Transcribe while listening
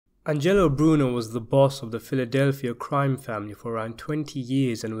Angelo Bruno was the boss of the Philadelphia crime family for around 20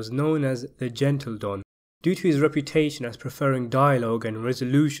 years and was known as the Gentle Don, due to his reputation as preferring dialogue and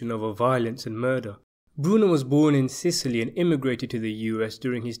resolution over violence and murder. Bruno was born in Sicily and immigrated to the US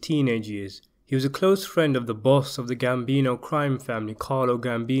during his teenage years. He was a close friend of the boss of the Gambino crime family, Carlo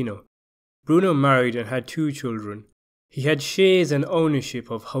Gambino. Bruno married and had 2 children. He had shares and ownership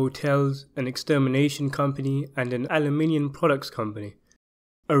of hotels, an extermination company, and an aluminium products company.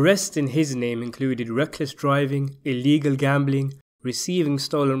 Arrests in his name included reckless driving, illegal gambling, receiving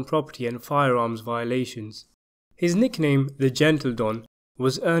stolen property, and firearms violations. His nickname, the Gentle Don,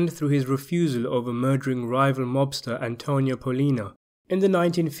 was earned through his refusal over murdering rival mobster Antonio Polina. In the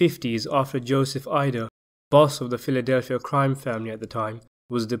 1950s, after Joseph Ida, boss of the Philadelphia crime family at the time,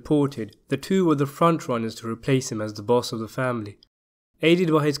 was deported, the two were the frontrunners to replace him as the boss of the family.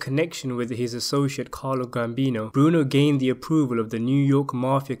 Aided by his connection with his associate Carlo Gambino, Bruno gained the approval of the New York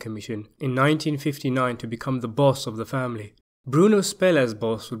Mafia Commission in 1959 to become the boss of the family. Bruno's spell as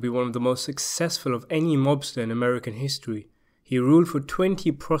boss would be one of the most successful of any mobster in American history. He ruled for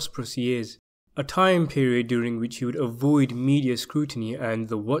 20 prosperous years, a time period during which he would avoid media scrutiny and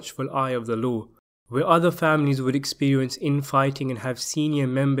the watchful eye of the law. Where other families would experience infighting and have senior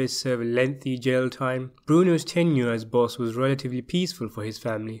members serve lengthy jail time, Bruno's tenure as boss was relatively peaceful for his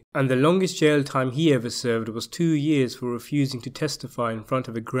family, and the longest jail time he ever served was 2 years for refusing to testify in front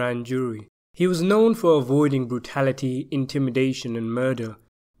of a grand jury. He was known for avoiding brutality, intimidation and murder,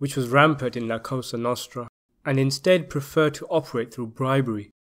 which was rampant in La Cosa Nostra, and instead preferred to operate through bribery.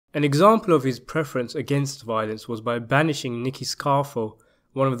 An example of his preference against violence was by banishing Nicky Scarfo,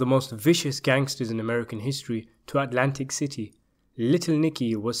 one of the most vicious gangsters in American history, to Atlantic City. Little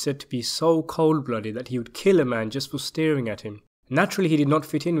Nicky was said to be so cold-blooded that he would kill a man just for staring at him. Naturally, he did not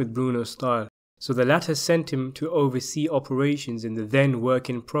fit in with Bruno's style, so the latter sent him to oversee operations in the then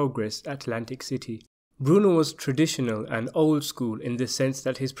work-in-progress Atlantic City. Bruno was traditional and old-school in the sense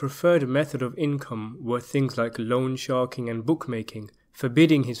that his preferred method of income were things like loan sharking and bookmaking,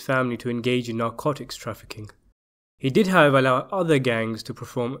 forbidding his family to engage in narcotics trafficking. He did, however, allow other gangs to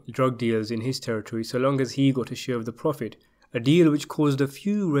perform drug deals in his territory so long as he got a share of the profit, a deal which caused a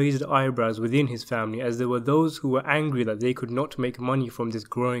few raised eyebrows within his family, as there were those who were angry that they could not make money from this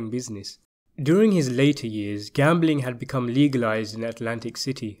growing business. During his later years, gambling had become legalized in Atlantic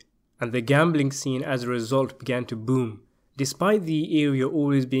City, and the gambling scene as a result began to boom. Despite the area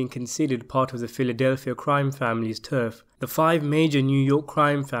always being considered part of the Philadelphia crime family's turf, the 5 major New York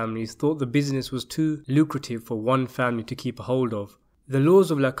crime families thought the business was too lucrative for one family to keep a hold of. The laws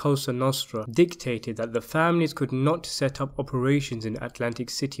of La Cosa Nostra dictated that the families could not set up operations in Atlantic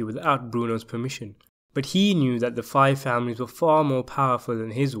City without Bruno's permission. But he knew that the 5 families were far more powerful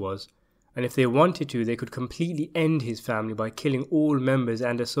than his was, and if they wanted to, they could completely end his family by killing all members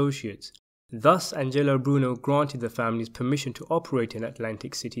and associates. Thus, Angelo Bruno granted the families permission to operate in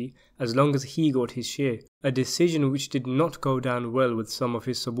Atlantic City as long as he got his share, a decision which did not go down well with some of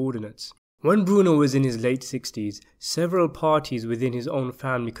his subordinates. When Bruno was in his late 60s, several parties within his own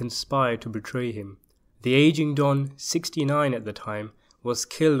family conspired to betray him. The aging Don, 69 at the time, was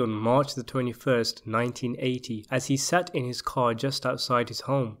killed on March the 21st, 1980, as he sat in his car just outside his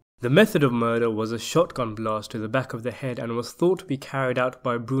home. The method of murder was a shotgun blast to the back of the head and was thought to be carried out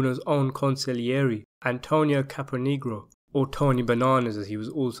by Bruno's own consigliere, Antonio Capernigro, or Tony Bananas as he was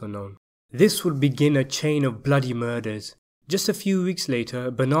also known. This would begin a chain of bloody murders. Just a few weeks later,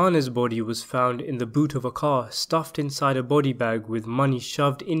 Bananas' body was found in the boot of a car, stuffed inside a body bag with money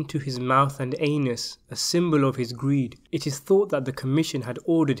shoved into his mouth and anus, a symbol of his greed. It is thought that the commission had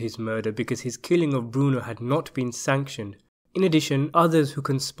ordered his murder because his killing of Bruno had not been sanctioned. In addition, others who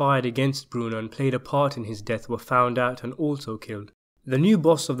conspired against Bruno and played a part in his death were found out and also killed. The new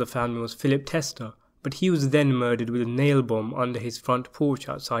boss of the family was Philip Testa, but he was then murdered with a nail bomb under his front porch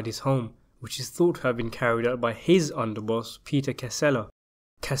outside his home, which is thought to have been carried out by his underboss, Peter Casella.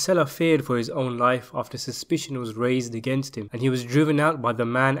 Casella feared for his own life after suspicion was raised against him, and he was driven out by the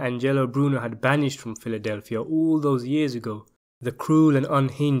man Angelo Bruno had banished from Philadelphia all those years ago, the cruel and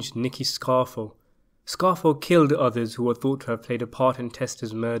unhinged Nicky Scarfo. Scarfo killed others who were thought to have played a part in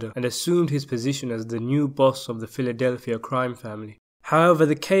Testa's murder and assumed his position as the new boss of the Philadelphia crime family. However,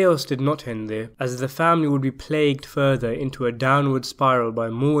 the chaos did not end there, as the family would be plagued further into a downward spiral by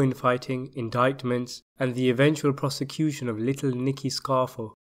more infighting, indictments, and the eventual prosecution of little Nicky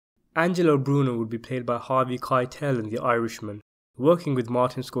Scarfo. Angelo Bruno would be played by Harvey Keitel in The Irishman, working with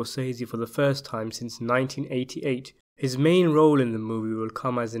Martin Scorsese for the first time since 1988. His main role in the movie will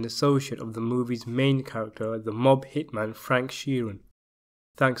come as an associate of the movie's main character, the mob hitman Frank Sheeran.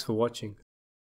 Thanks for watching.